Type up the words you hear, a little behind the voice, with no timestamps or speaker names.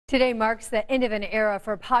Today marks the end of an era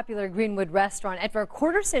for popular Greenwood restaurant. After a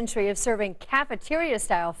quarter century of serving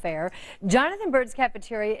cafeteria-style fare, Jonathan Byrd's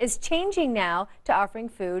Cafeteria is changing now to offering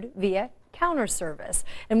food via counter service.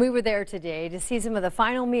 And we were there today to see some of the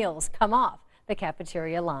final meals come off the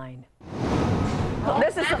cafeteria line.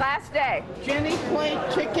 This is the last day. Jenny plate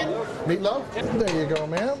chicken. Meatloaf? There you go,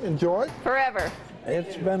 ma'am. Enjoy. Forever.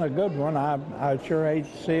 It's been a good one. I sure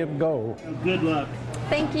hate to see it go. Good luck.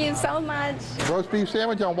 Thank you so much. Roast beef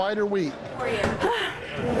sandwich on white or wheat?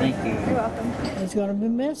 Thank you. You're welcome. It's going to be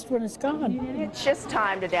missed when it's gone. It's just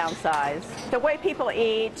time to downsize. The way people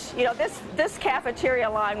eat, you know, this cafeteria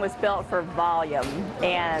line was built for volume,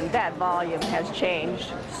 and that volume has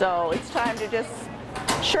changed. So it's time to just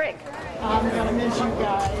shrink. I'm going to miss you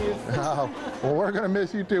guys. Oh, well, we're going to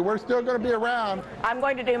miss you too. We're still going to be around. I'm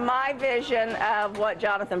going to do my vision of what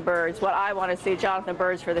what I want to see Jonathan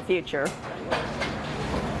Byrd's for the future.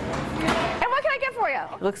 And what can I get for you?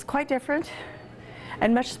 It looks quite different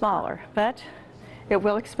and much smaller, but it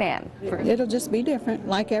will expand. It'll just be different,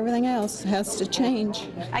 like everything else. It has to change.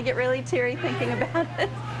 I get really teary thinking about it.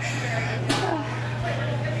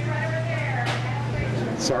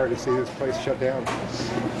 Sorry to see this place shut down.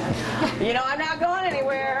 You know, I'm not going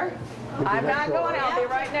anywhere. I'm not going. I'll be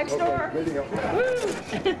right next door.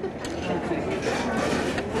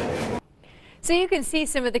 So you can see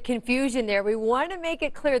some of the confusion there. We want to make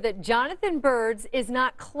it clear that Jonathan Byrd's is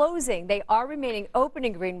not closing. They are remaining open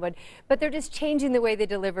in Greenwood, but they're just changing the way they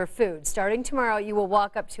deliver food. Starting tomorrow, you will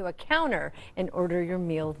walk up to a counter and order your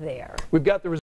meal there. We've got the